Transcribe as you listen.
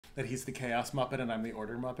that he's the Chaos Muppet and I'm the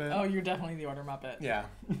Order Muppet. Oh, you're definitely the Order Muppet. Yeah.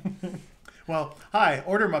 Well, hi,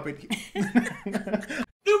 Order Muppet.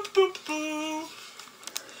 Bloop boop boo.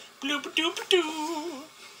 Bloop doop doo.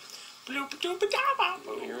 Bloop doop da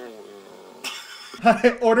boo.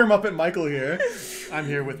 Hi, Order Muppet Michael here. I'm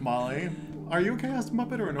here with Molly. Are you a Chaos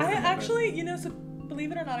Muppet or an Order Muppet? Actually, you know, so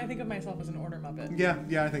believe it or not, I think of myself as an Order Muppet.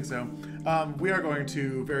 Yeah, I think so. We are going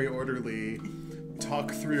to very orderly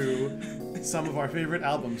talk through some of our favorite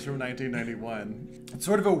albums from 1991. It's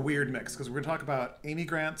sort of a weird mix because we're going to talk about Amy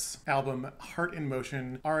Grant's album Heart in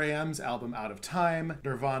Motion, R.E.M's album Out of Time,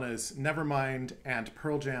 Nirvana's Nevermind, and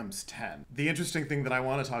Pearl Jam's 10. The interesting thing that I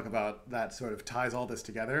want to talk about that sort of ties all this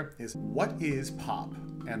together is what is pop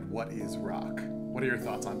and what is rock? What are your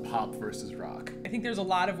thoughts on pop versus rock? I think there's a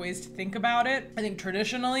lot of ways to think about it. I think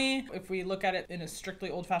traditionally, if we look at it in a strictly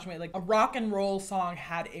old-fashioned way, like a rock and roll song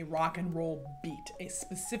had a rock and roll beat, a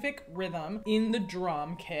specific rhythm in the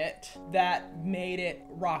drum kit that made it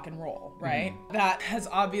rock and roll, right? Mm-hmm. That has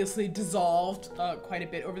obviously dissolved quite a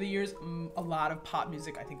bit over the years. A lot of pop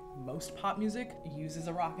music, I think most pop music, uses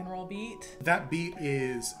a rock and roll beat. That beat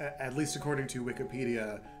is, at least according to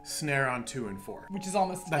Wikipedia, snare on 2 and 4. Which is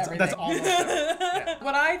almost everything. That's almost it. Yeah.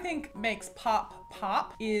 What I think makes pop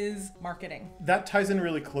is marketing. That ties in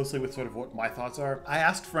really closely with sort of what my thoughts are. I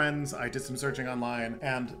asked friends, I did some searching online,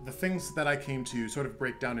 and the things that I came to sort of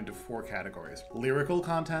break down into 4 categories. Lyrical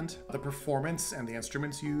content, the performance and the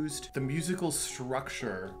instruments used, the musical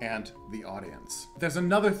structure, and the audience. There's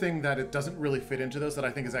another thing that it doesn't really fit into those that I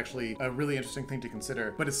think is actually a really interesting thing to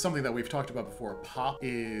consider, but it's something that we've talked about before. Pop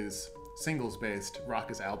is singles-based,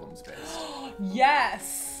 rock is albums-based.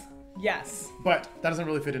 Yes! Yes. But that doesn't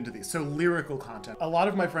really fit into these. So lyrical content. A lot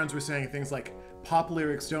of my friends were saying things like pop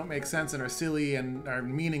lyrics don't make sense and are silly and are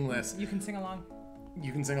meaningless. You can sing along.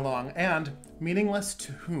 You can sing along. And meaningless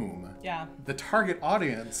to whom? Yeah. The target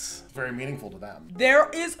audience, very meaningful to them. There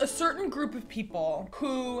is a certain group of people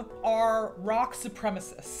who are rock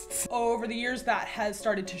supremacists. Over the years, that has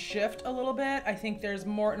started to shift a little bit. I think there's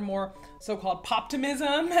more and more so-called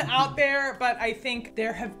poptimism out there, but I think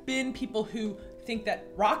there have been people who think that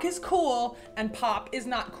rock is cool and pop is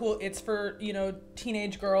not cool. It's for, you know,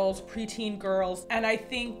 teenage girls, preteen girls. And I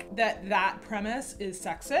think that that premise is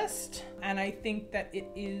sexist. And I think that it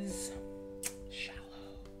is shallow.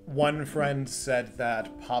 One friend said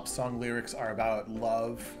that pop song lyrics are about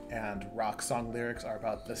love and rock song lyrics are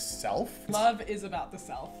about the self. Love is about the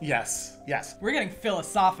self. Yes, yes. We're getting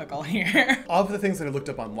philosophical here. Of the things that I looked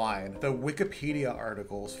up online, the Wikipedia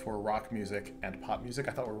articles for rock music and pop music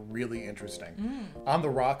I thought were really interesting. On the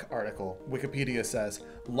rock article, Wikipedia says,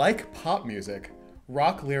 like pop music,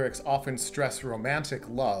 rock lyrics often stress romantic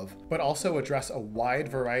love, but also address a wide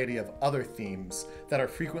variety of other themes that are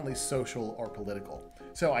frequently social or political.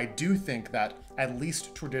 So I do think that, at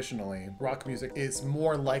least traditionally, rock music is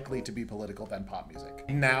more likely to be political than pop music.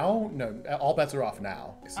 Now, no, all bets are off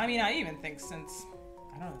now. I mean, I even think since,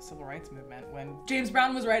 I don't know, the civil rights movement, when James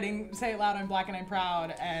Brown was writing Say It Loud, I'm Black and I'm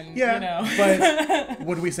Proud, and, yeah, you know. But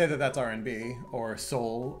would we say that that's R&B or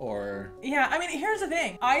soul or... Yeah, I mean, here's the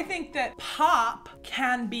thing. I think that pop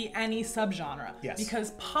can be any subgenre. Yes.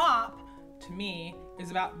 Because pop, to me,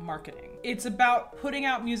 is about marketing. It's about putting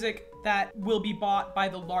out music that will be bought by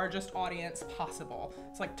the largest audience possible.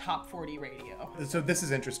 It's like top 40 radio. So this is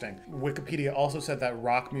interesting. Wikipedia also said that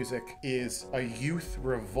rock music is a youth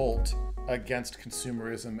revolt against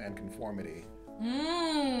consumerism and conformity.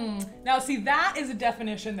 Now see, that is a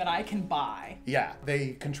definition that I can buy. Yeah,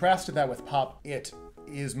 they contrasted that with pop. It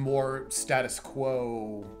is more status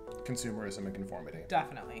quo consumerism and conformity.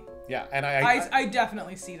 Definitely. Yeah, and I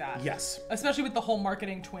definitely see that. Yes. Especially with the whole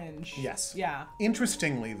marketing twinge. Yes. Yeah.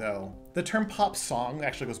 Interestingly, though, the term pop song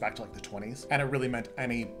actually goes back to like the 20s, and it really meant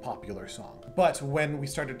any popular song. But when we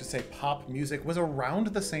started to say pop music was around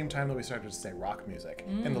the same time that we started to say rock music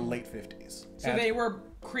in the late 50s. So they were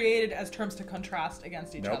created as terms to contrast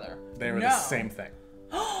against each other. They were the same thing.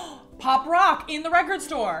 Pop rock in the record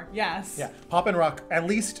store. Yes. Yeah, pop and rock, at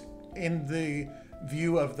least in the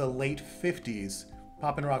view of the late 50s,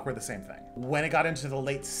 pop and rock were the same thing. When it got into the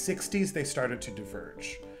late 60s, they started to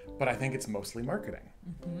diverge. But I think it's mostly marketing.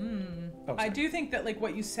 Oh, I do think that, like,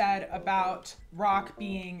 what you said about rock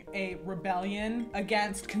being a rebellion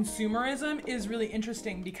against consumerism is really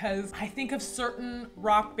interesting, because I think of certain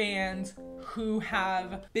rock bands who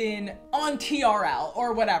have been on TRL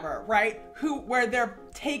or whatever, right? Where they're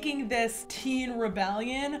taking this teen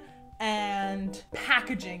rebellion and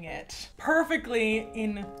packaging it perfectly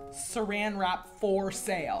in saran wrap for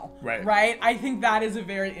sale. Right? I think that is a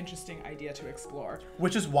very interesting idea to explore.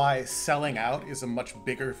 Which is why selling out is a much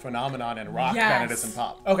bigger phenomenon in rock than it is in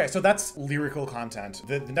pop. Okay, so that's lyrical content.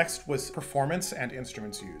 The next was performance and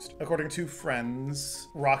instruments used. According to Friends,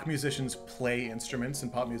 rock musicians play instruments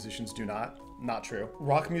and pop musicians do not. Not true.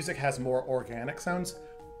 Rock music has more organic sounds.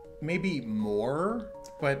 Maybe more,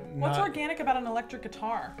 but not. What's organic about an electric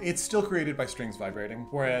guitar? It's still created by strings vibrating,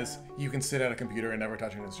 whereas you can sit at a computer and never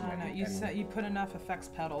touch an I instrument. don't know. You put enough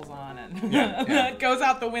effects pedals on and Yeah. it goes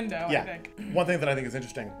out the window, I think. One thing that I think is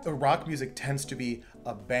interesting, rock music tends to be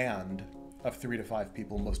a band of 3 to 5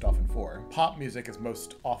 people, most often 4. Pop music is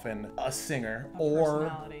most often a singer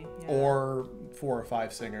or 4 or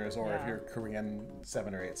 5 singers, or if you're Korean,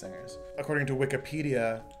 7 or 8 singers. According to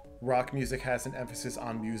Wikipedia, rock music has an emphasis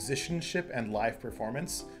on musicianship and live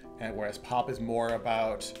performance, and whereas pop is more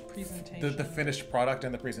about presentation, the finished product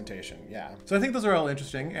and the presentation. So I think those are all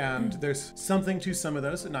interesting, and there's something to some of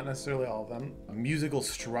those, not necessarily all of them. Musical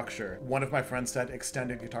structure. One of my friends said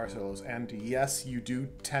extended guitar solos, and yes, you do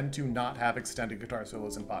tend to not have extended guitar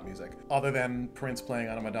solos in pop music, other than Prince playing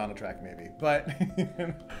on a Madonna track maybe, but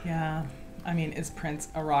yeah, I mean, is Prince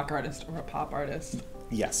a rock artist or a pop artist?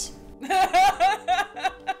 Yes.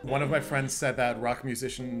 One of my friends said that rock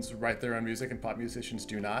musicians write their own music and pop musicians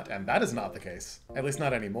do not, and that is not the case. At least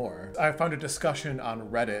not anymore. I found a discussion on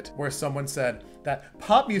Reddit where someone said that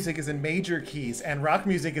pop music is in major keys and rock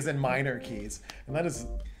music is in minor keys. And that is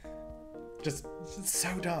just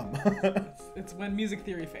so dumb. It's when music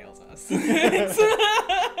theory fails us.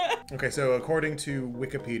 Okay, so according to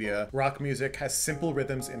Wikipedia, rock music has simple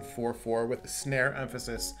rhythms in 4/4 with a snare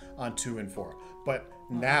emphasis on 2 and 4. But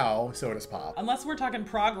now, so does pop. Unless we're talking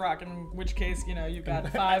prog rock, in which case, you've got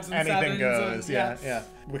 5s and 7s. Anything goes, yeah.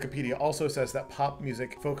 Wikipedia also says that pop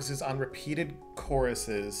music focuses on repeated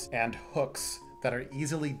choruses and hooks that are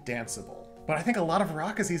easily danceable. But I think a lot of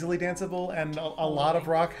rock is easily danceable, and a lot of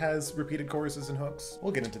rock has repeated choruses and hooks.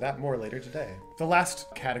 We'll get into that more later today. The last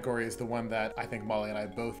category is the one that I think Molly and I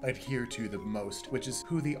both adhere to the most, which is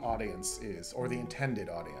who the audience is, or the intended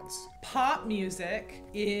audience. Pop music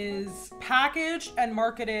is packaged and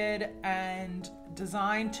marketed and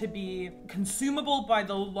designed to be consumable by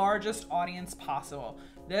the largest audience possible.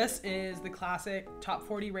 This is the classic Top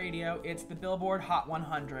 40 radio. It's the Billboard Hot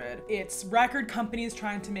 100. It's record companies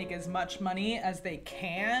trying to make as much money as they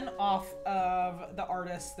can off of the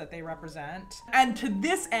artists that they represent. And to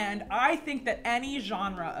this end, I think that any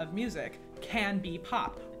genre of music can be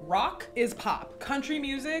pop. Rock is pop. Country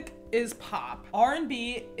music is pop.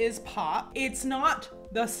 R&B is pop. It's not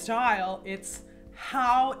the style, it's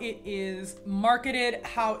how it is marketed,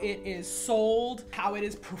 how it is sold, how it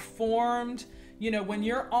is performed. When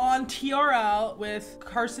you're on TRL with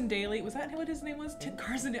Carson Daly, was that what his name was?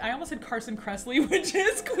 Carson. I almost said Carson Kressley, which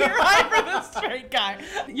is Queer Eye for the Straight Guy.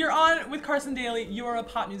 You're on with Carson Daly, you're a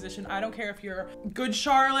pop musician. I don't care if you're Good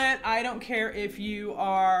Charlotte. I don't care if you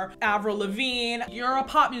are Avril Lavigne. You're a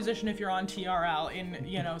pop musician if you're on TRL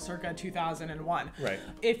in, circa 2001. Right.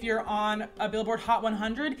 If you're on a Billboard Hot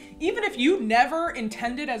 100, even if you never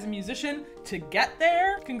intended as a musician to get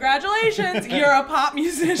there, congratulations, you're a pop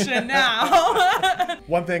musician now.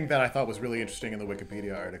 One thing that I thought was really interesting in the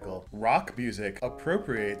Wikipedia article, rock music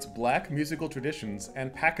appropriates Black musical traditions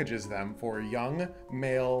and packages them for young,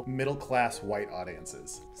 male, middle-class white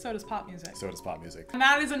audiences. So does pop music. And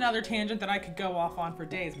that is another tangent that I could go off on for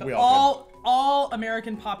days, but We all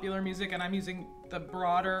American popular music, and I'm using the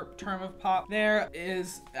broader term of pop, there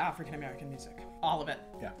is African American music. All of it.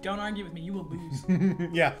 Yeah. Don't argue with me, you will lose.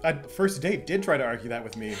 Yeah, First Date did try to argue that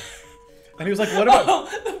with me. And he was like, what about... Oh,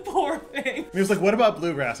 the poor thing. He was like, what about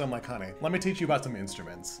bluegrass? I'm like, honey, let me teach you about some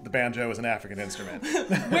instruments. The banjo is an African instrument.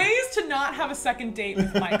 Ways to not have a second date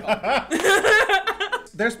with Michael.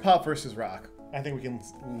 There's pop versus rock. I think we can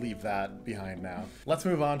leave that behind now. Let's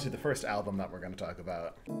move on to the first album that we're going to talk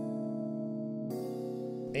about.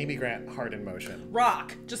 Amy Grant, Heart in Motion.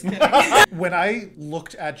 Rock. Just kidding. When I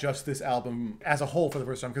looked at just this album as a whole for the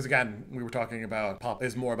first time, because again, we were talking about pop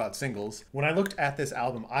is more about singles. When I looked at this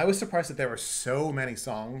album, I was surprised that there were so many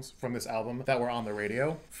songs from this album that were on the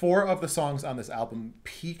radio. 4 of the songs on this album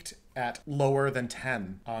peaked at lower than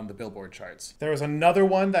 10 on the Billboard charts. There was another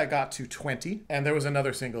one that got to 20, and there was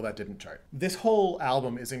another single that didn't chart. This whole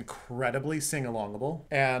album is incredibly sing-alongable,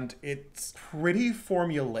 and it's pretty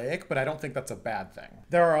formulaic, but I don't think that's a bad thing.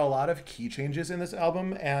 There are a lot of key changes in this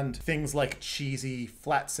album, and things like cheesy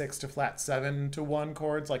flat 6 to flat 7 to 1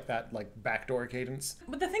 chords, like that backdoor cadence.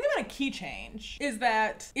 But the thing about a key change is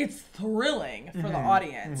that it's thrilling for the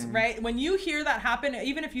audience, right? When you hear that happen,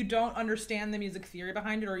 even if you don't understand the music theory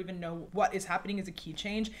behind it or even know what is happening is a key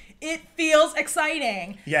change, it feels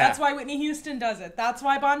exciting. Yeah. That's why Whitney Houston does it. That's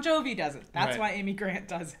why Bon Jovi does it. That's Right. why Amy Grant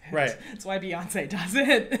does it. Right. That's why Beyonce does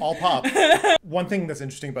it. All pop. One thing that's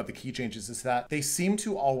interesting about the key changes is that they seem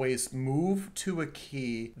to always move to a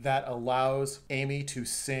key that allows Amy to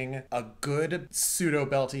sing a good pseudo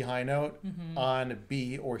belty high note on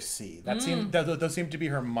B or C. Those seem to be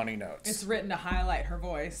her money notes. It's written to highlight her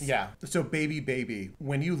voice. Yeah. So Baby Baby,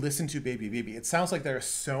 when you listen to Baby Baby, it sounds like there are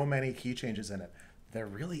so many key changes in it. There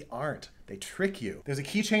really aren't. They trick you. There's a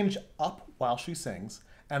key change up while she sings,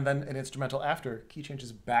 and then an instrumental after. Key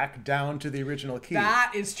changes back down to the original key.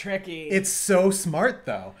 That is tricky. It's so smart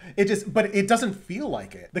though. But it doesn't feel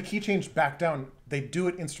like it. The key change back down, they do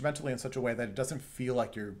it instrumentally in such a way that it doesn't feel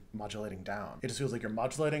like you're modulating down. It just feels like you're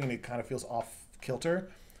modulating, and it kind of feels off kilter.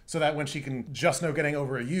 So that when she can just know getting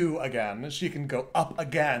over a U again, she can go up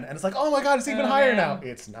again. And it's like, oh my God, it's even higher now.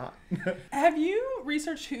 It's not. Have you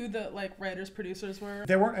researched who the writers, producers were?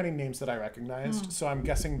 There weren't any names that I recognized. So I'm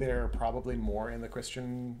guessing they're probably more in the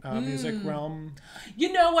Christian music realm.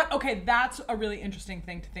 You know what? Okay, that's a really interesting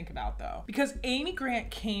thing to think about though. Because Amy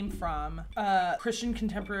Grant came from a Christian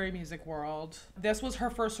contemporary music world. This was her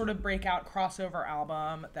first sort of breakout crossover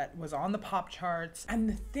album that was on the pop charts. And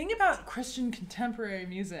the thing about Christian contemporary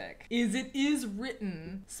music is it is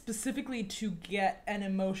written specifically to get an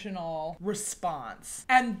emotional response.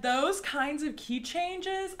 And those kinds of key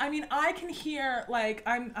changes, I mean, I can hear,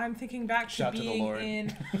 I'm thinking back to Shout to the being Lord.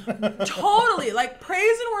 in totally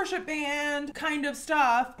praise and worship band kind of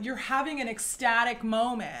stuff. You're having an ecstatic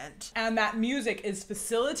moment, and that music is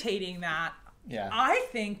facilitating that. Yeah. I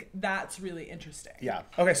think that's really interesting. Yeah.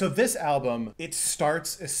 Okay, so this album, it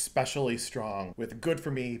starts especially strong with Good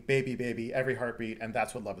For Me, Baby Baby, Every Heartbeat, and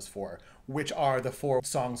That's What Love Is For, which are the 4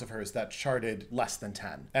 songs of hers that charted less than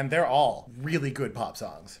 10. And they're all really good pop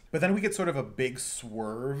songs. But then we get sort of a big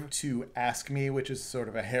swerve to Ask Me, which is sort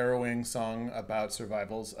of a harrowing song about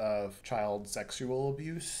survivals of child sexual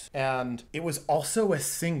abuse. And it was also a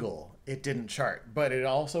single. It didn't chart, but it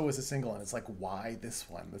also was a single, and it's like, why this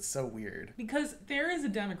one? That's so weird. Because there is a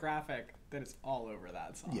demographic that is all over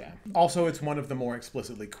that song. Yeah. Also, it's one of the more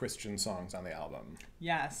explicitly Christian songs on the album.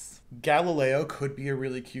 Yes. Galileo could be a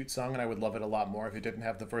really cute song, and I would love it a lot more if it didn't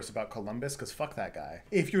have the verse about Columbus, because fuck that guy.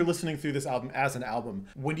 If you're listening through this album as an album,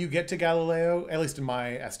 when you get to Galileo, at least in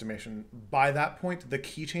my estimation, by that point, the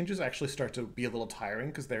key changes actually start to be a little tiring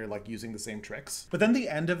because they're using the same tricks. But then the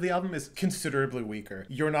end of the album is considerably weaker.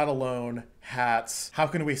 You're Not Alone, Hats, How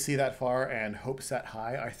Can We See That Far, and Hope Set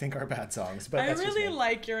High, I think are bad songs. But I that's really just me.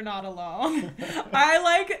 like You're Not Alone.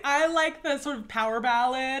 I like the sort of power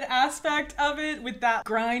ballad aspect of it with that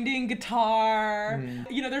grinding guitar.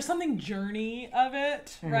 You know, there's something Journey of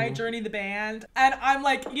it, right? Journey the band. And I'm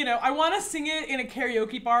like, I want to sing it in a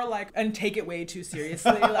karaoke bar and take it way too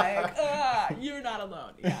seriously. You're Not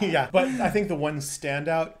Alone. Yeah. Yeah, but I think the one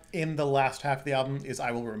standout in the last half of the album is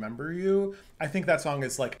I Will Remember You. I think that song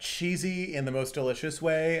is cheesy in the most delicious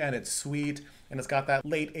way, and it's sweet, and it's got that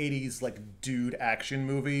late 80s dude action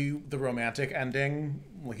movie, the romantic ending.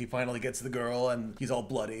 He finally gets the girl and he's all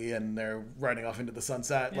bloody and they're riding off into the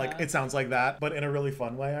sunset. Yeah. It sounds like that, but in a really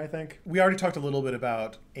fun way, I think. We already talked a little bit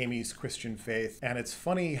about Amy's Christian faith, and it's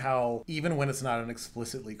funny how even when it's not an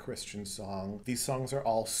explicitly Christian song, these songs are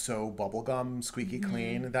all so bubblegum, squeaky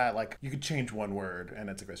clean that you could change one word and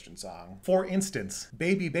it's a Christian song. For instance,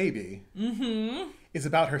 Baby Baby is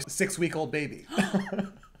about her 6-week-old baby.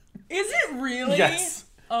 Is it really? Yes.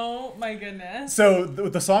 Oh my goodness. So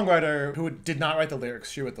the songwriter who did not write the lyrics,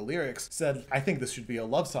 she wrote the lyrics, said, I think this should be a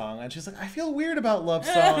love song. And she's like, I feel weird about love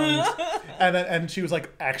songs. and she was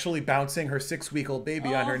actually bouncing her 6-week-old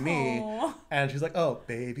baby on her knee. And she's like, oh,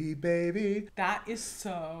 baby, baby. That is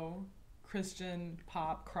so Christian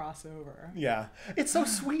pop crossover. Yeah. It's so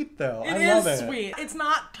sweet, though. It I love it. is sweet. It's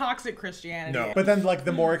not toxic Christianity. No. But then,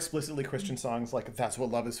 the more explicitly Christian songs, That's What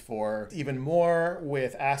Love Is For, even more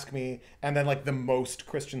with Ask Me, and then, the most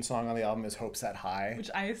Christian song on the album is Hope Set High. Which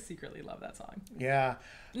I secretly love that song. Yeah.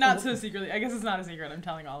 Not so secretly. I guess it's not a secret. I'm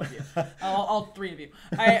telling all of you. all 3 of you.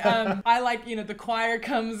 I the choir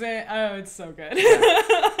comes in. Oh, it's so good.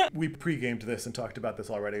 We pre-gamed this and talked about this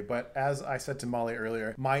already, but as I said to Molly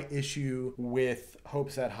earlier, my issue with Hope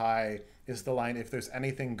Set High is the line, if there's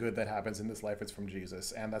anything good that happens in this life, it's from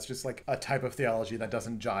Jesus. And that's just a type of theology that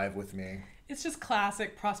doesn't jive with me. It's just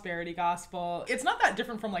classic prosperity gospel. It's not that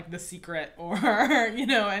different from The Secret or,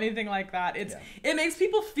 anything like that. It makes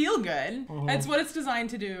people feel good. It's what it's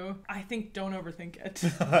designed to do. I think don't overthink it.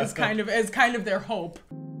 It's kind of their hope.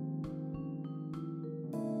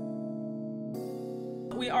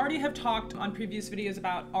 we already have talked on previous videos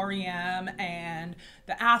about R.E.M. and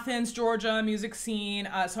the Athens, Georgia music scene,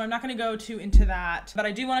 so I'm not going to go too into that. But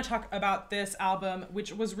I do want to talk about this album,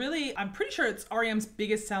 which was really, I'm pretty sure it's R.E.M.'s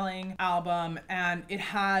biggest selling album, and it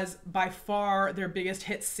has by far their biggest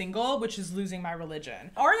hit single, which is Losing My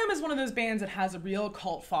Religion. R.E.M. is one of those bands that has a real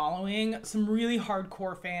cult following, some really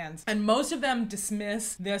hardcore fans, and most of them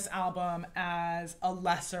dismiss this album as a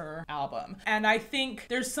lesser album. And I think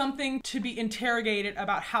there's something to be interrogated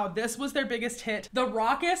about how this was their biggest hit, the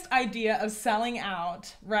rockest idea of selling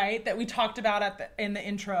out, right, that we talked about in the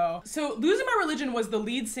intro. So Losing My Religion was the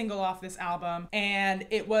lead single off this album, and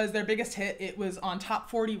it was their biggest hit. It was on top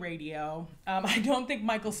 40 radio. I don't think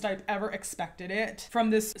Michael Stipe ever expected it from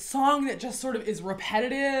this song that just sort of is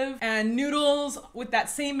repetitive and noodles with that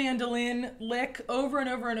same mandolin lick over and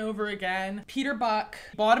over and over again. Peter Buck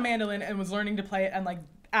bought a mandolin and was learning to play it, and like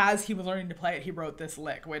as he was learning to play it, he wrote this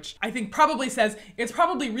lick, which I think probably says it's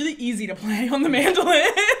probably really easy to play on the mandolin.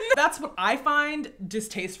 That's what I find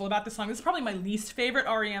distasteful about this song. This is probably my least favorite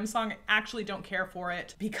R.E.M. song. I actually don't care for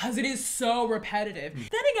it because it is so repetitive.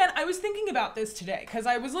 Then again, I was thinking about this today because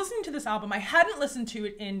I was listening to this album. I hadn't listened to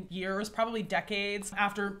it in years, probably decades,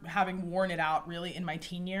 after having worn it out really in my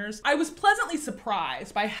teen years. I was pleasantly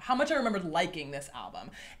surprised by how much I remembered liking this album.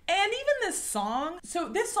 And even this song. So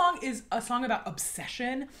this song is a song about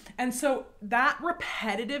obsession. And so that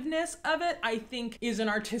repetitiveness of it, I think, is an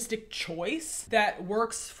artistic choice that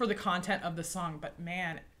works for the content of the song. But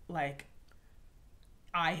man, like,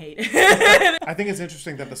 I hate it. I think it's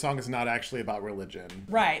interesting that the song is not actually about religion.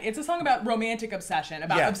 Right. It's a song about romantic obsession,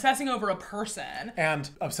 about obsessing over a person. And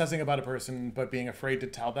obsessing about a person, but being afraid to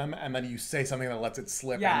tell them, and then you say something that lets it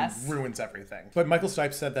slip and ruins everything. But Michael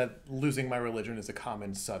Stipe said that losing my religion is a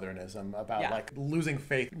common Southernism about like losing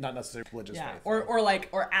faith, not necessarily religious faith.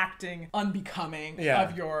 Or acting unbecoming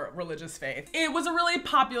of your religious faith. It was a really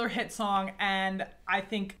popular hit song, and I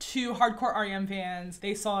think to hardcore R.E.M. fans,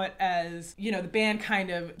 they saw it as, you know, the band kind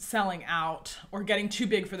of selling out or getting too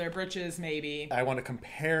big for their britches, maybe. I want to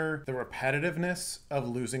compare the repetitiveness of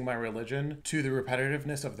Losing My Religion to the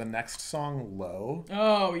repetitiveness of the next song, Low.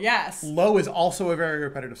 Oh, yes. Low is also a very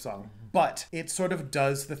repetitive song, but it sort of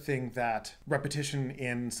does the thing that repetition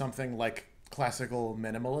in something like classical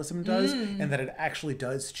minimalism does, and that it actually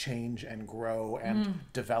does change and grow and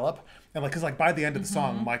develop. And like, cause like by the end of the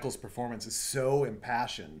song, Michael's performance is so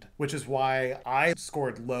impassioned, which is why I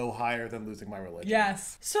scored Low higher than Losing My Religion.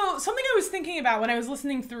 Yes. So something I was thinking about when I was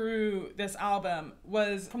listening through this album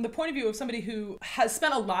was from the point of view of somebody who has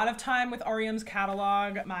spent a lot of time with R.E.M.'s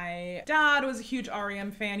catalog. My dad was a huge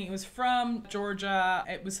R.E.M. fan. He was from Georgia.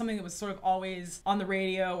 It was something that was sort of always on the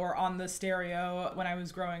radio or on the stereo when I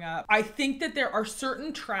was growing up. I think that there are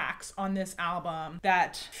certain tracks on this album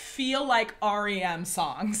that feel like R.E.M.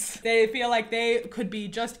 songs. They feel like they could be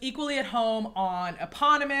just equally at home on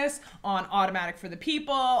Eponymous, on Automatic for the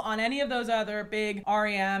People, on any of those other big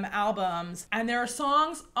R.E.M. albums. And there are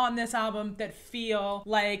songs on this album that feel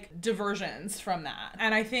like diversions from that.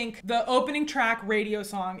 And I think the opening track, Radio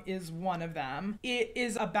Song, is one of them. It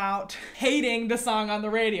is about hating the song on the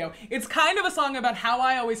radio. It's kind of a song about how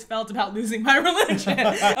I always felt about losing my religion,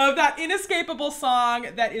 of that inescapable song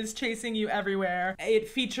that is chasing you everywhere. It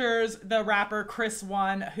features the rapper Chris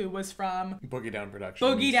One, who was from Boogie Down Productions.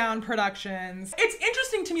 Boogie Down Productions. It's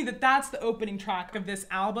interesting to me that that's the opening track of this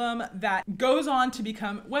album that goes on to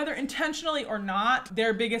become, whether intentionally or not,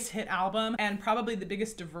 their biggest hit album and probably the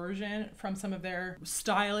biggest diversion from some of their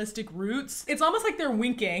stylistic roots. It's almost like they're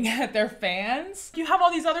winking at their fans. You have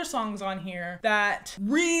all these other songs on here that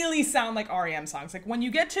really sound like R.E.M. songs. Like when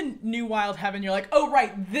you get to New Wild Heaven, you're like, oh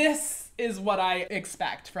right, this is what I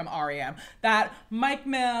expect from R.E.M. That Mike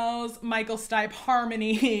Mills, Michael Stipe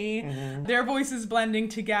harmony, their voices blending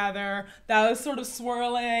together, those sort of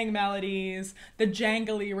swirling melodies, the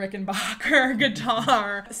jangly Rickenbacker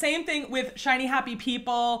guitar. Same thing with Shiny Happy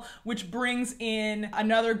People, which brings in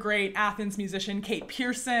another great Athens musician, Kate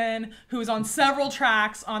Pearson, who is on several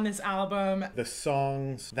tracks on this album. The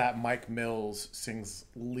songs that Mike Mills sings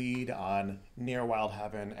lead on, Near Wild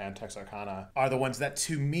Heaven and Texarkana, are the ones that,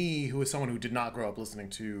 to me, who is someone who did not grow up listening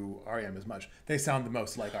to R.E.M. as much, they sound the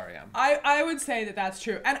most like R.E.M. I would say that that's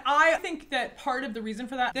true. And I think that part of the reason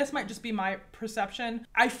for that, this might just be my perception,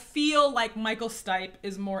 I feel like Michael Stipe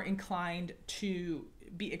is more inclined to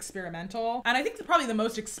be experimental. And I think probably the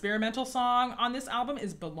most experimental song on this album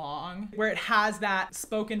is Belong, where it has that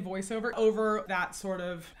spoken voiceover over that sort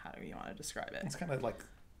of, how do you want to describe it? It's kind of like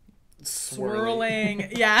swirling,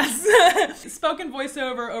 yes, spoken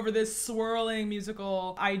voiceover over this swirling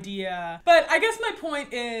musical idea. But I guess my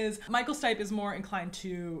point is Michael Stipe is more inclined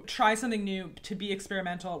to try something new, to be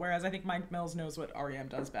experimental, whereas I think Mike Mills knows what R.E.M.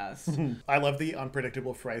 does best. I love the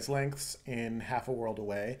unpredictable phrase lengths in Half a World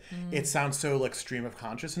Away. It sounds so like stream of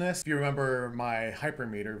consciousness. If you remember my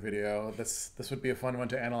hypermeter video, this would be a fun one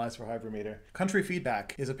to analyze for hypermeter. Country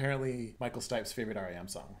Feedback is apparently Michael Stipe's favorite R.E.M.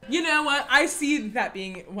 song. You know what? I see that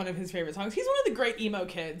being one of his favorite songs. He's one of the great emo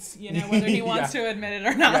kids, you know, whether he wants to admit it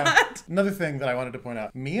or not. Yeah. Another thing that I wanted to point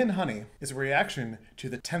out, Me and Honey is a reaction to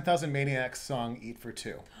the 10,000 Maniacs song Eat for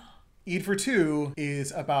Two. Eat for Two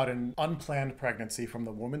is about an unplanned pregnancy from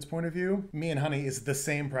the woman's point of view. Me and Honey is the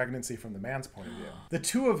same pregnancy from the man's point of view. The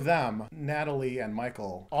two of them, Natalie and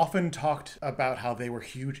Michael, often talked about how they were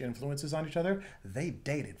huge influences on each other. They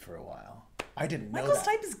dated for a while. I didn't know Michael that.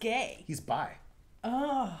 Stipe is gay. He's bi.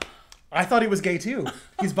 Oh. I thought he was gay too.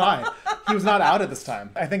 He's bi. He was not out at this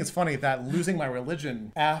time. I think it's funny that Losing My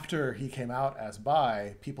Religion, after he came out as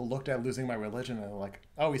bi, people looked at Losing My Religion and were like,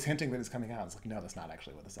 oh, he's hinting that he's coming out. It's like, no, that's not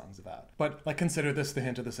actually what the song's about. But like, consider this the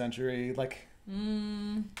hint of the century. Like,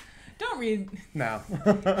 Don't read. no.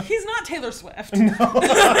 He's not Taylor Swift. No.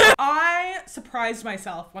 I surprised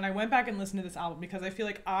myself when I went back and listened to this album because I feel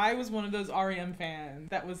like I was one of those R.E.M. fans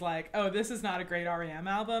that was like, oh, this is not a great R.E.M.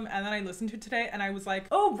 album. And then I listened to it today and I was like,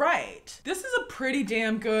 oh, right. This is a pretty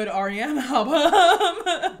damn good R.E.M.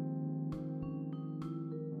 album.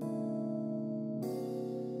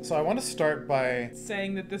 So I want to start by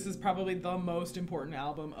saying that this is probably the most important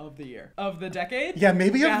album of the year, of the decade. yeah,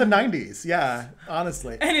 maybe of the 90s. Yeah,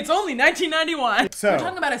 honestly. And it's only 1991. So we're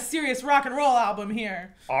talking about a serious rock and roll album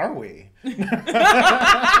here. Are we? Nirvana's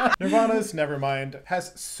Nevermind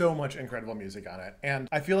has so much incredible music on it. And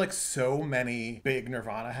I feel like so many big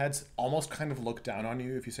Nirvana heads almost kind of look down on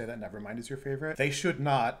you if you say that Nevermind is your favorite. They should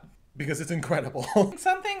not, because it's incredible.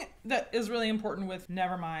 Something that is really important with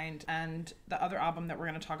Nevermind and the other album that we're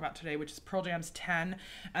going to talk about today, which is Pearl Jam's 10,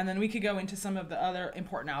 and then we could go into some of the other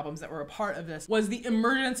important albums that were a part of this, was the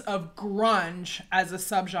emergence of grunge as a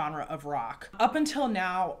subgenre of rock. Up until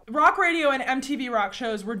now, rock radio and MTV rock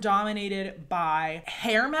shows were dominated by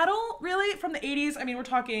hair metal, really, from the 80s. I mean, we're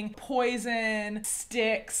talking Poison,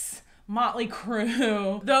 Styx, Motley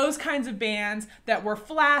Crue, those kinds of bands that were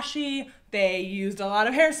flashy. They used a lot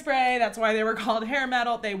of hairspray. That's why they were called hair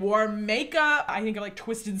metal. They wore makeup. I think of like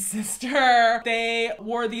Twisted Sister. They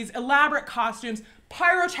wore these elaborate costumes,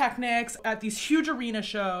 pyrotechnics at these huge arena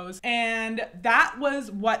shows. And that was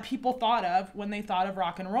what people thought of when they thought of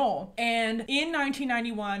rock and roll. And in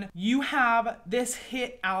 1991, you have this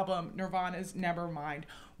hit album, Nirvana's Nevermind,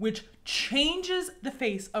 which changes the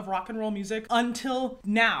face of rock and roll music until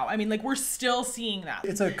now. I mean, like, we're still seeing that.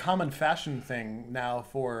 It's a common fashion thing now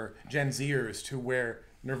for Gen Zers to wear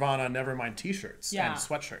Nirvana Nevermind t-shirts and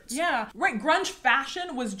sweatshirts. Yeah, right. Grunge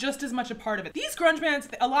fashion was just as much a part of it. These grunge bands,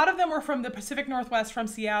 a lot of them were from the Pacific Northwest, from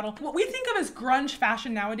Seattle. What we think of as grunge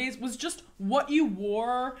fashion nowadays was just what you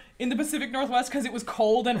wore in the Pacific Northwest because it was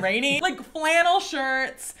cold and rainy. Like flannel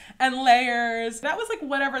shirts and layers. That was like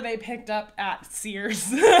whatever they picked up at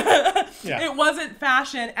Sears. Yeah. It wasn't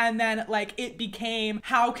fashion, and then like it became,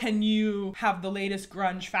 how can you have the latest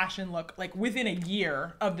grunge fashion look like within a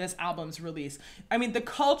year of this album's release? I mean,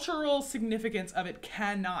 the cultural significance of it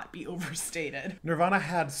cannot be overstated. Nirvana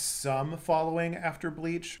had some following after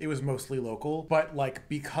Bleach. It was mostly local, but like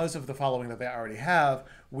because of the following that they already have,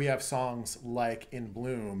 we have songs like In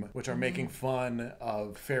Bloom, which are making fun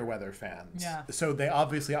of Fairweather fans. Yeah. So they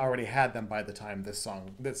obviously already had them by the time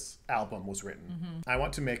this album was written. I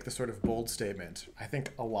want to make the sort of bold statement. I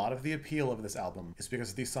think a lot of the appeal of this album is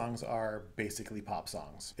because these songs are basically pop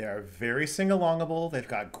songs. They are very sing-alongable. They've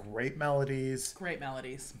got great melodies. Great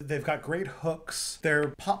melodies. They've got great hooks.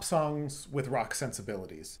 They're pop songs with rock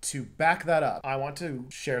sensibilities. To back that up, I want to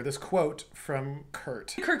share this quote from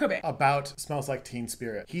Kurt Cobain about Smells Like Teen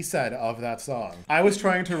Spirit. He said of that song, "I was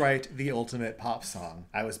trying to write the ultimate pop song.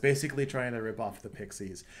 I was basically trying to rip off the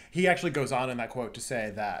Pixies." He actually goes on in that quote to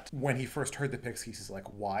say that when he first heard the Pixies, he's like,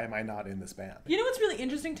 why am I not in this band? You know what's really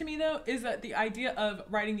interesting to me though is that the idea of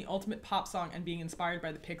writing the ultimate pop song and being inspired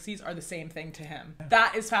by the Pixies are the same thing to him.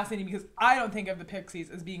 That is fascinating because I don't think of the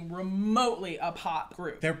Pixies as being remotely a pop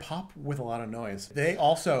group. They're pop with a lot of noise. They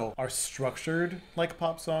also are structured like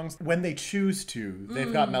pop songs. When they choose to,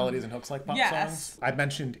 they've got melodies and hooks like pop songs. I mentioned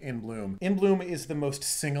mentioned In Bloom. In Bloom is the most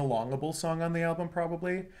sing-alongable song on the album,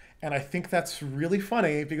 probably. And I think that's really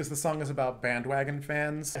funny because the song is about bandwagon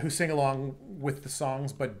fans who sing along with the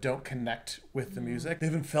songs but don't connect with the music. They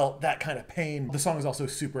haven't felt that kind of pain. The song is also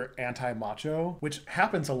super anti-macho, which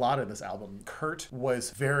happens a lot in this album. Kurt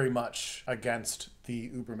was very much against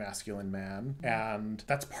the uber masculine man, and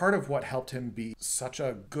that's part of what helped him be such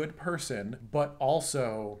a good person, but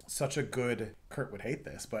also such a good, Kurt would hate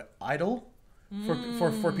this, but idol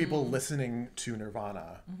for people listening to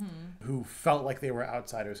Nirvana who felt like they were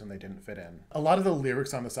outsiders and they didn't fit in. A lot of the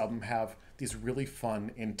lyrics on this album have these really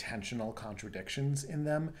fun, intentional contradictions in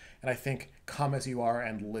them. And I think Come As You Are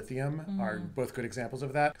and Lithium are both good examples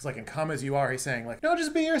of that. Because like in Come As You Are, he's saying like, no,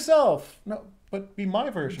 just be yourself. No, but be my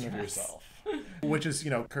version of yourself. Which is, you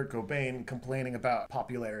know, Kurt Cobain complaining about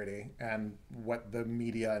popularity and what the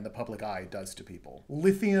media and the public eye does to people.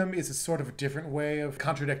 Lithium is a sort of a different way of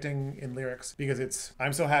contradicting in lyrics because it's,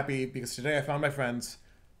 I'm so happy because today I found my friends.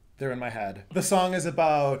 They're in my head. The song is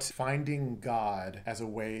about finding God as a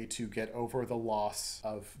way to get over the loss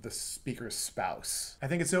of the speaker's spouse. I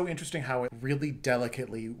think it's so interesting how it really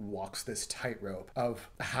delicately walks this tightrope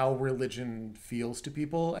of how religion feels to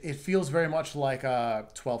people. It feels very much like a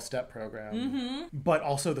 12-step program, but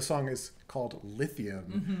also the song is called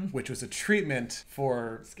Lithium, which was a treatment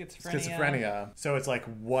for schizophrenia. So it's like,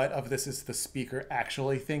 what of this is the speaker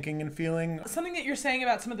actually thinking and feeling? Something that you're saying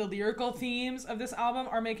about some of the lyrical themes of this album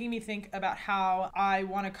are making me think about how I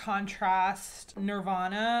want to contrast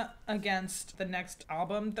Nirvana against the next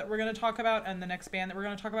album that we're going to talk about and the next band that we're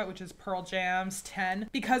going to talk about, which is Pearl Jam's 10,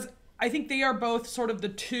 because I think they are both sort of the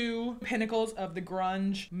two pinnacles of the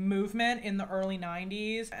grunge movement in the early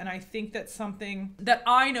 90s. And I think that something that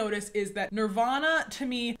I notice is that Nirvana, to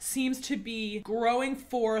me, seems to be growing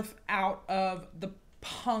forth out of the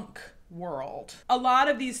punk world. A lot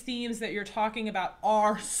of these themes that you're talking about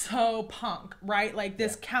are so punk, right? Like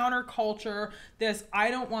this counterculture, this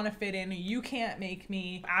I don't want to fit in, you can't make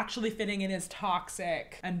me, actually fitting in is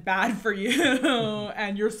toxic and bad for you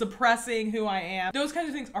and you're suppressing who I am. Those kinds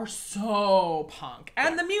of things are so punk.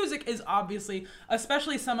 And the music is obviously,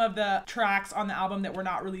 especially some of the tracks on the album that were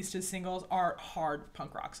not released as singles, are hard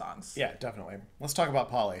punk rock songs. Yeah, definitely. Let's talk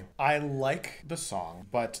about Polly. I like the song,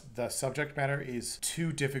 but the subject matter is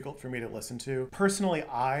too difficult for me to listen to. Personally,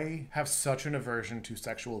 I have such an aversion to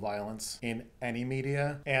sexual violence in any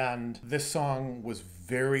media, and this song was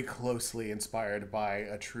very closely inspired by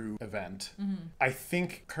a true event. I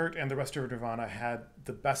think Kurt and the rest of Nirvana had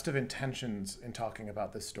the best of intentions in talking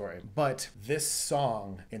about this story, but this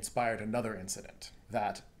song inspired another incident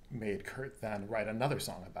that made Kurt then write another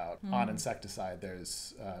song about. On Insecticide,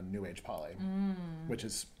 there's New Age Polly, which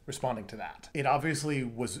is responding to that. It obviously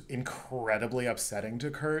was incredibly upsetting to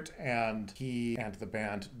Kurt, and he and the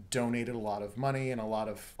band donated a lot of money and a lot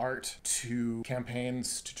of art to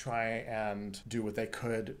campaigns to try and do what they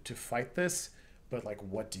could to fight this. But like,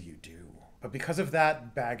 what do you do? But because of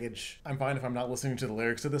that baggage, I'm fine if I'm not listening to the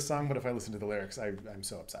lyrics of this song, but if I listen to the lyrics, I'm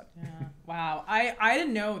so upset. Yeah. Wow. I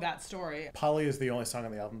didn't know that story. Polly is the only song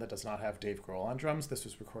on the album that does not have Dave Grohl on drums. This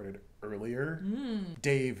was recorded earlier.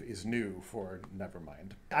 Dave is new for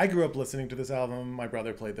Nevermind. I grew up listening to this album. My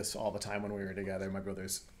brother played this all the time when we were together. My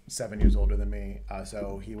brother's 7 years older than me,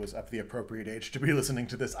 so he was of the appropriate age to be listening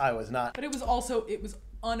to this. I was not. But it was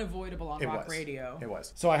unavoidable on rock radio. It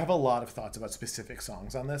was. So I have a lot of thoughts about specific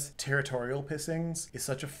songs on this. Territorial Pissings is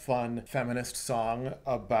such a fun feminist song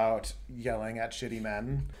about yelling at shitty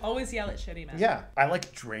men. Always yell at shitty men. Yeah. I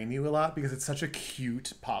like Drain You a lot because it's such a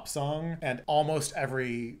cute pop song, and almost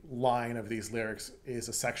every line of these lyrics is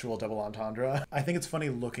a sexual double entendre. I think it's funny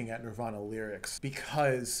looking at Nirvana lyrics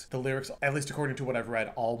because the lyrics, at least according to what I've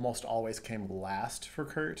read, almost always came last for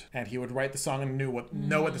Kurt, and he would write the song and know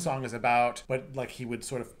what the song is about, but like he would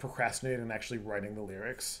sort of procrastinate in actually writing the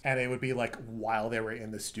lyrics, and it would be like while they were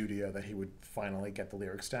in the studio that he would finally get the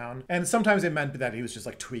lyrics down. And sometimes it meant that he was just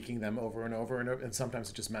like tweaking them over and over, and sometimes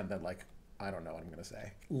it just meant that like, I don't know what I'm gonna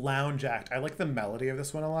say. Lounge Act. I like the melody of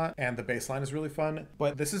this one a lot, and the bass line is really fun,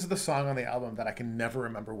 but this is the song on the album that I can never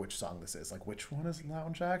remember which song this is. Like, which one is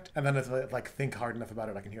Lounge Act? And then if I like think hard enough about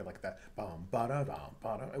it, I can hear like that bum ba da bum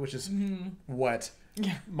ba da, which is what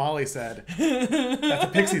Molly said. That's a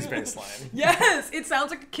Pixies bass line. Yes, it sounds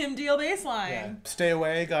like a Kim Deal bass line. Yeah. Stay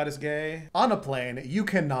Away, God Is Gay. On a Plane, you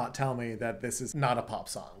cannot tell me that this is not a pop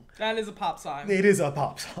song. That is a pop song. It is a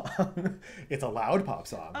pop song. It's a loud pop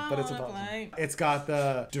song, but it's a pop song. It's got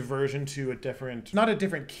the diversion to not a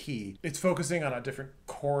different key. It's focusing on a different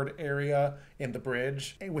chord area in the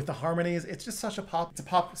bridge. With the harmonies, it's just such it's a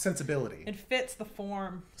pop sensibility. It fits the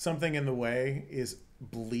form. Something in the Way is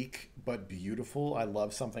bleak but beautiful. I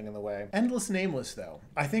love Something in the Way. Endless Nameless, though.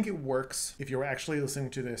 I think it works if you're actually listening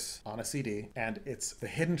to this on a CD, and it's the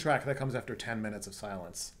hidden track that comes after 10 minutes of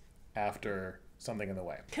silence after Something in the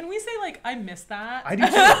Way. Can we say, like, I miss that? I do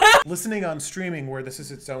too. Listening on streaming where this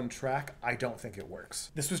is its own track, I don't think it works.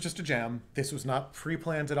 This was just a jam. This was not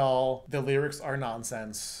pre-planned at all. The lyrics are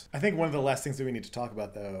nonsense. I think one of the last things that we need to talk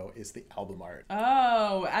about, though, is the album art.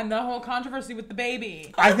 Oh, and the whole controversy with the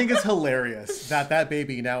baby. I think it's hilarious that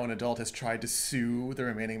baby, now an adult, has tried to sue the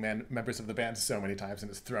remaining members of the band so many times and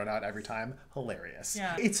is thrown out every time. Hilarious.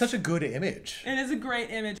 Yeah. It's such a good image. It is a great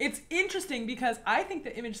image. It's interesting because I think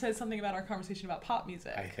the image says something about our conversation about pop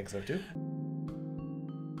music. I think so too.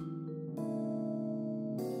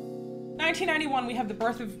 1991, we have the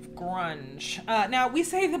birth of grunge. Now, we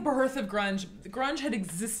say the birth of grunge. Grunge had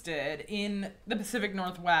existed in the Pacific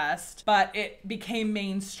Northwest, but it became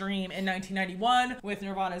mainstream in 1991 with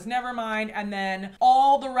Nirvana's Nevermind, and then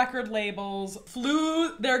all the record labels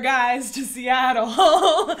flew their guys to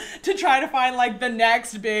Seattle to try to find like the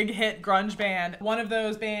next big hit grunge band. One of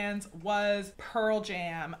those bands was Pearl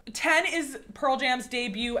Jam. 10 is Pearl Jam's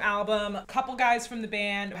debut album. A couple guys from the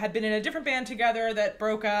band had been in a different band together that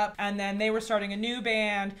broke up, and then they were starting a new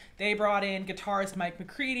band. They brought in guitarist Mike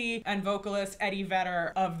McCready and vocalist Eddie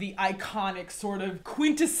Vedder of the iconic sort of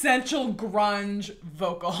quintessential grunge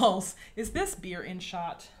vocals. Is this beer in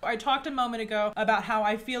shot? I talked a moment ago about how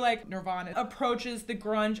I feel like Nirvana approaches the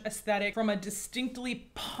grunge aesthetic from a distinctly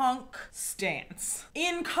punk stance.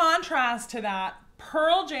 In contrast to that,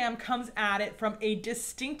 Pearl Jam comes at it from a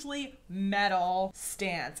distinctly metal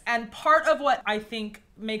stance. And part of what I think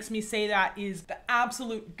makes me say that is the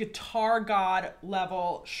absolute guitar god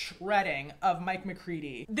level shredding of Mike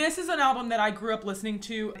McCready. This is an album that I grew up listening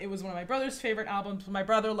to. It was one of my brother's favorite albums. My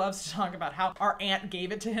brother loves to talk about how our aunt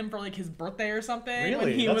gave it to him for like his birthday or something. Really?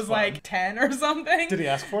 When he That's was fun. like 10 or something. Did he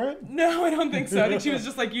ask for it? No, I don't think so. I think she was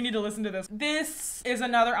just like, you need to listen to this. This is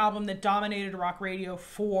another album that dominated rock radio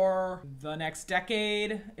for the next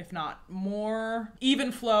decade, if not more.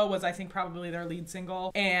 Even Flow was, I think, probably their lead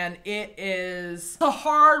single. And it is a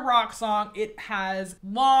hard rock song. It has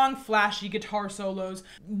long, flashy guitar solos.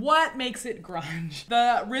 What makes it grunge?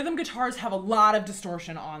 The rhythm guitars have a lot of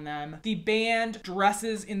distortion on them. The band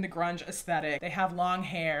dresses in the grunge aesthetic. They have long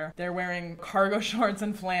hair. They're wearing cargo shorts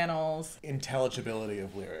and flannels. Intelligibility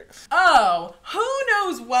of lyrics. Oh, who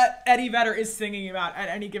knows what Eddie Vedder is singing about at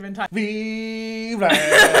any given time? But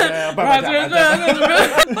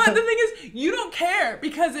the thing is, you don't care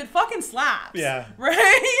because it fucking slaps. Yeah.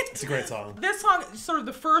 Right? It's a great song. This song, sort of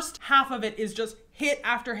the first half of it is just hit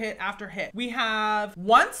after hit after hit. We have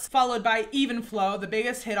Once, followed by Even Flow, the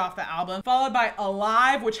biggest hit off the album, followed by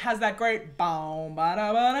Alive, which has that great boom,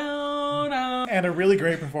 ba-da-ba-da-da. And a really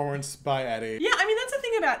great performance by Eddie. Yeah, I mean, that's the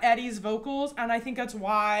thing about Eddie's vocals, and I think that's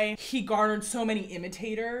why he garnered so many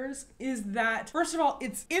imitators, is that, first of all,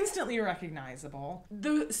 it's instantly recognizable.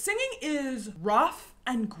 The singing is rough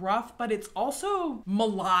and gruff, but it's also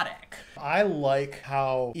melodic. I like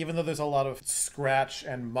how, even though there's a lot of scratch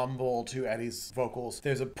and mumble to Eddie's vocals,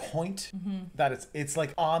 there's a point that it's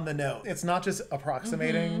like on the note. It's not just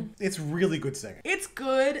approximating. It's really good singing. It's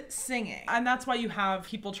good singing. And that's why you have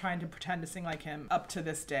people trying to pretend to sing like him up to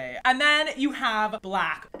this day. And then you have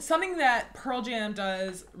Black. Something that Pearl Jam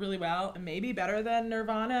does really well, and maybe better than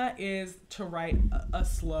Nirvana, is to write a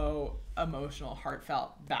slow, emotional,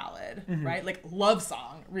 heartfelt ballad, right? Like love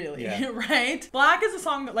song, really, right? Black is a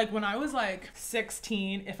song that, like, when I was like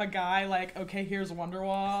 16, if a guy like, okay, here's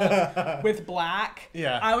Wonderwall with Black,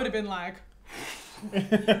 I would have been like,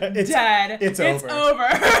 dead. It's over.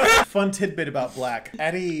 Fun tidbit about Black.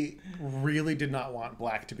 Eddie really did not want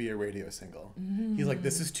Black to be a radio single. He's like,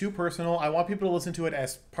 this is too personal. I want people to listen to it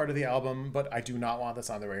as part of the album, but I do not want this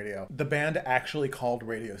on the radio. The band actually called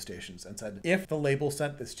radio stations and said, if the label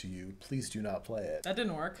sent this to you, please do not play it. That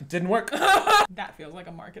didn't work. It didn't work. That feels like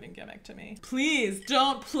a marketing gimmick to me. Please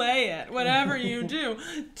don't play it. Whatever you do,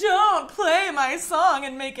 don't play my song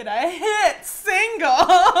and make it a hit single.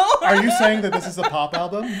 Are you saying that this is a pop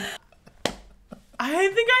album? I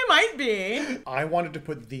think I might be. I wanted to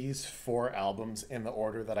put these 4 albums in the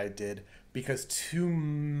order that I did because to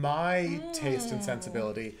my taste and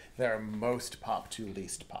sensibility, they're most pop to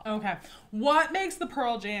least pop. Okay. What makes the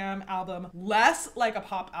Pearl Jam album less like a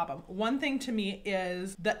pop album? One thing to me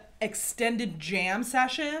is the extended jam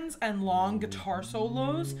sessions and long guitar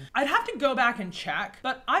solos. I'd have to go back and check,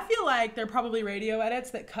 but I feel like there are probably radio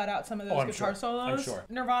edits that cut out some of those guitar solos. I'm sure.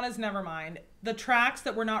 Nirvana's Nevermind The tracks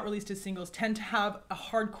that were not released as singles tend to have a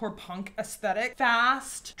hardcore punk aesthetic,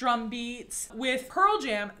 fast drum beats. With Pearl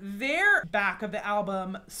Jam, their back of the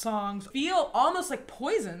album songs feel almost like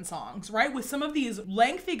Poison songs, right? With some of these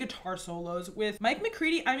lengthy guitar solos. With Mike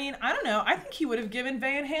McCready, I mean, I don't know. I think he would have given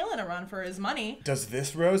Van Halen a run for his money. Does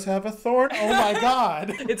this rose have a thorn? Oh my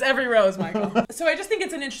God. It's every rose, Michael. So I just think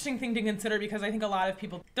it's an interesting thing to consider because I think a lot of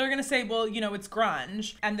people, they're going to say, well, you know, it's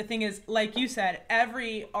grunge. And the thing is, like you said,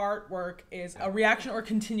 every artwork is a reaction or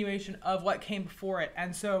continuation of what came before it.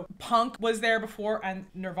 And so punk was there before and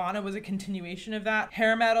Nirvana was a continuation of that.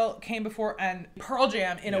 Hair metal came before and Pearl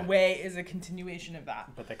Jam in a way is a continuation of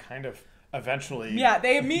that. But they kind of eventually... Yeah,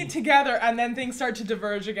 they meet together and then things start to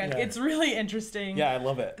diverge again. Yeah. It's really interesting. Yeah, I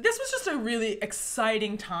love it. This was just a really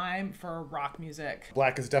exciting time for rock music.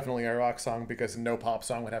 Black is definitely a rock song because no pop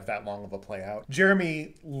song would have that long of a play out.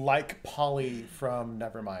 Jeremy, like Polly from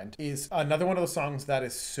Nevermind, is another one of those songs that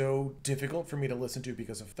is so difficult for me to listen to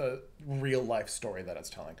because of the real life story that it's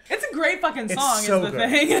telling. It's a great fucking song, it's so is the good.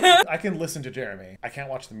 thing. I can listen to Jeremy. I can't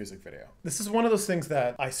watch the music video. This is one of those things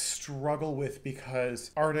that I struggle with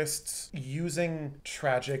because artists using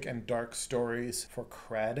tragic and dark stories for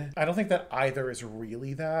cred. I don't think that either is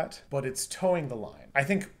really that, but it's towing the line. I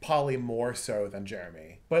think Polly more so than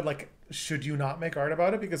Jeremy. But like, should you not make art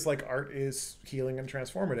about it? Because like art is healing and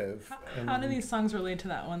transformative. How do these songs relate to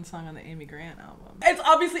that one song on the Amy Grant album? It's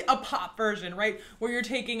obviously a pop version, right? Where you're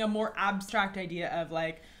taking a more abstract idea of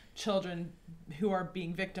like children who are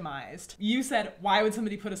being victimized. You said, why would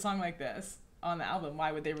somebody put a song like this on the album?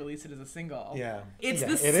 Why would they release it as a single? Yeah. It's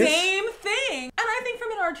the same thing. And I think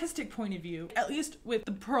from an artistic point of view, at least with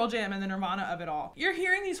the Pearl Jam and the Nirvana of it all, you're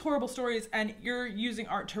hearing these horrible stories and you're using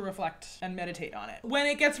art to reflect and meditate on it. When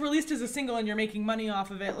it gets released as a single and you're making money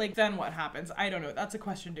off of it, like then what happens? I don't know. That's a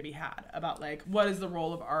question to be had about like, what is the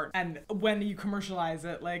role of art and when you commercialize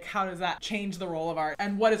it, like how does that change the role of art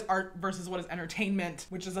and what is art versus what is entertainment,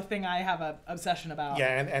 which is a thing I have an obsession about.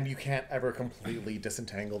 Yeah, and you can't ever completely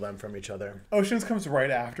disentangle them from each other. Oceans comes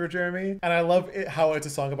right after Jeremy, and I love it, how it's a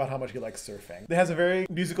song about how much he likes surfing. It has a very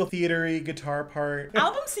musical theater-y guitar part.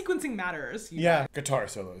 Album sequencing matters. Yeah, guitar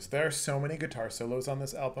solos. There are so many guitar solos on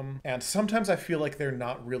this album, and sometimes I feel like they're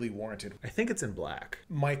not really warranted. I think it's in Black.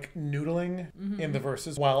 Mike noodling in the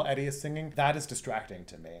verses while Eddie is singing, that is distracting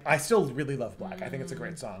to me. I still really love Black. I think it's a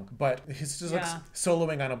great song, but he's just like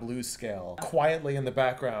soloing on a blues scale, quietly in the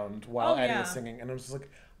background while Eddie is singing, and I'm just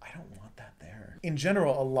like, I don't want that there. In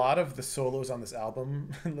general, a lot of the solos on this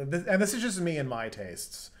album, and this is just me and my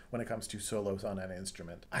tastes when it comes to solos on an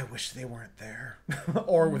instrument, I wish they weren't there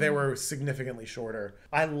or they were significantly shorter.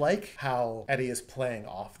 I like how Eddie is playing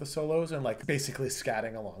off the solos and like basically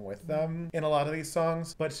scatting along with them in a lot of these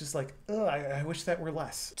songs, but it's just like, ugh, I wish that were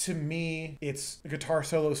less. To me, it's guitar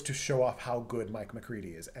solos to show off how good Mike McCready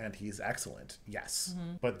is, and he's excellent, yes.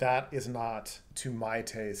 But that is not, to my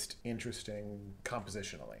taste, interesting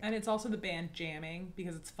compositionally. And it's also the band jamming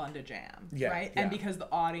because it's fun to jam, right? And because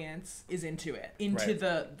the audience is into it, into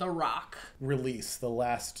the rock. Release, the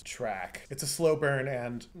last track. It's a slow burn,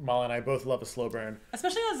 and Molly and I both love a slow burn.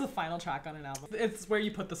 Especially as the final track on an album. It's where you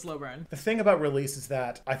put the slow burn. The thing about Release is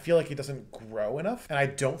that I feel like it doesn't grow enough, and I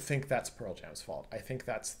don't think that's Pearl Jam's fault. I think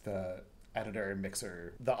that's the editor,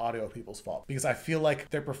 mixer, the audio people's fault. Because I feel like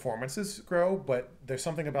their performances grow, but there's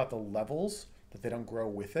something about the levels that they don't grow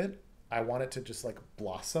with it. I want it to just like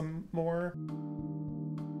blossom more.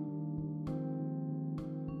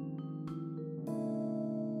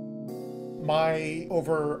 My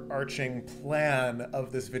overarching plan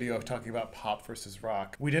of this video of talking about pop versus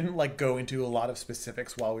rock, we didn't like go into a lot of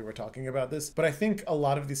specifics while we were talking about this, but I think a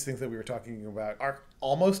lot of these things that we were talking about are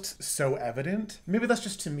almost so evident. Maybe that's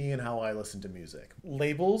just to me and how I listen to music.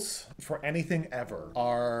 Labels for anything ever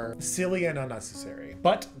are silly and unnecessary,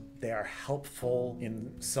 but they are helpful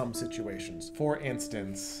in some situations. For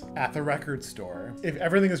instance, at the record store, if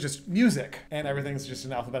everything is just music and everything's just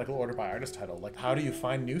in alphabetical order by artist title, like how do you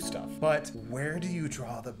find new stuff? But where do you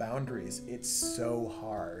draw the boundaries? It's so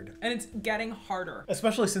hard. And it's getting harder.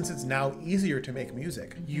 Especially since it's now easier to make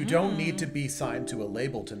music. You don't need to be signed to a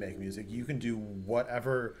label to make music. You can do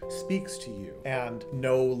whatever speaks to you. And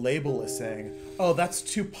no label is saying, oh, that's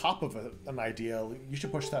too pop of an idea. You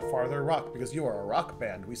should push that farther rock because you are a rock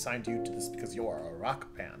band. We signed you to this because you are a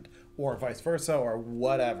rock band. Or vice versa, or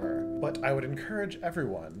whatever. But I would encourage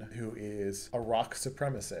everyone who is a rock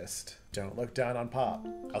supremacist, don't look down on pop.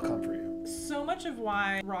 I'll come for you. so much of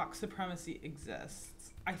why rock supremacy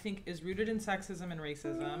exists, I think, is rooted in sexism and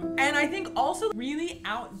racism. And I think also really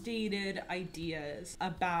outdated ideas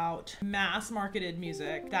about mass marketed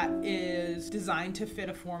music that is designed to fit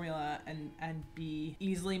a formula and be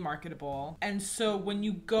easily marketable. And so when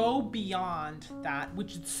you go beyond that,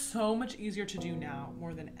 which is so much easier to do now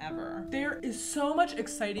more than ever, there is so much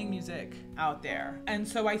exciting music out there. And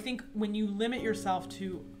so I think when you limit yourself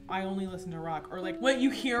to I only listen to rock, or like what you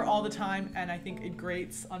hear all the time, and I think it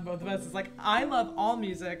grates on both of us, is like, I love all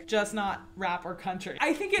music, just not rap or country.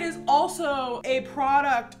 I think it is also a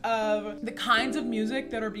product of the kinds of music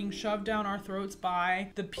that are being shoved down our throats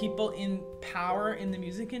by the people in power in the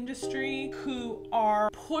music industry who are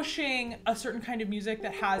pushing a certain kind of music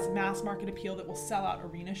that has mass market appeal that will sell out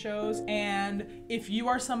arena shows. And if you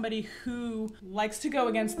are somebody who likes to go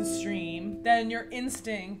against the stream, then your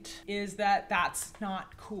instinct is that that's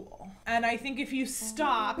not cool. And I think if you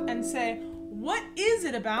stop and say, what is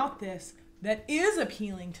it about this that is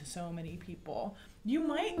appealing to so many people, you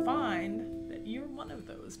might find that you're one of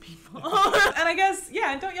those people. And I guess,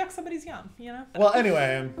 yeah, don't yuck somebody's yum, you know? Well,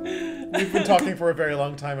 anyway, we've been talking for a very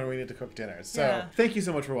long time and we need to cook dinner. So Yeah. Thank you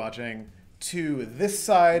so much for watching. To this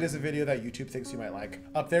side is a video that YouTube thinks you might like.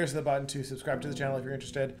 Up there's the button to subscribe to the channel if you're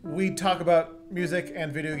interested. We talk about music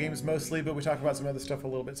and video games mostly, but we talk about some other stuff a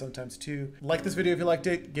little bit sometimes too. Like this video if you liked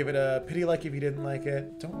it. Give it a pity like if you didn't like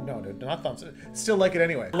it. Not thumbs. Still like it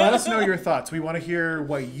anyway. Let us know your thoughts. We want to hear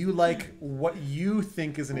what you like, what you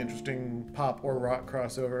think is an interesting pop or rock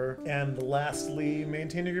crossover. And lastly,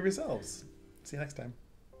 maintain your group yourselves. See you next time.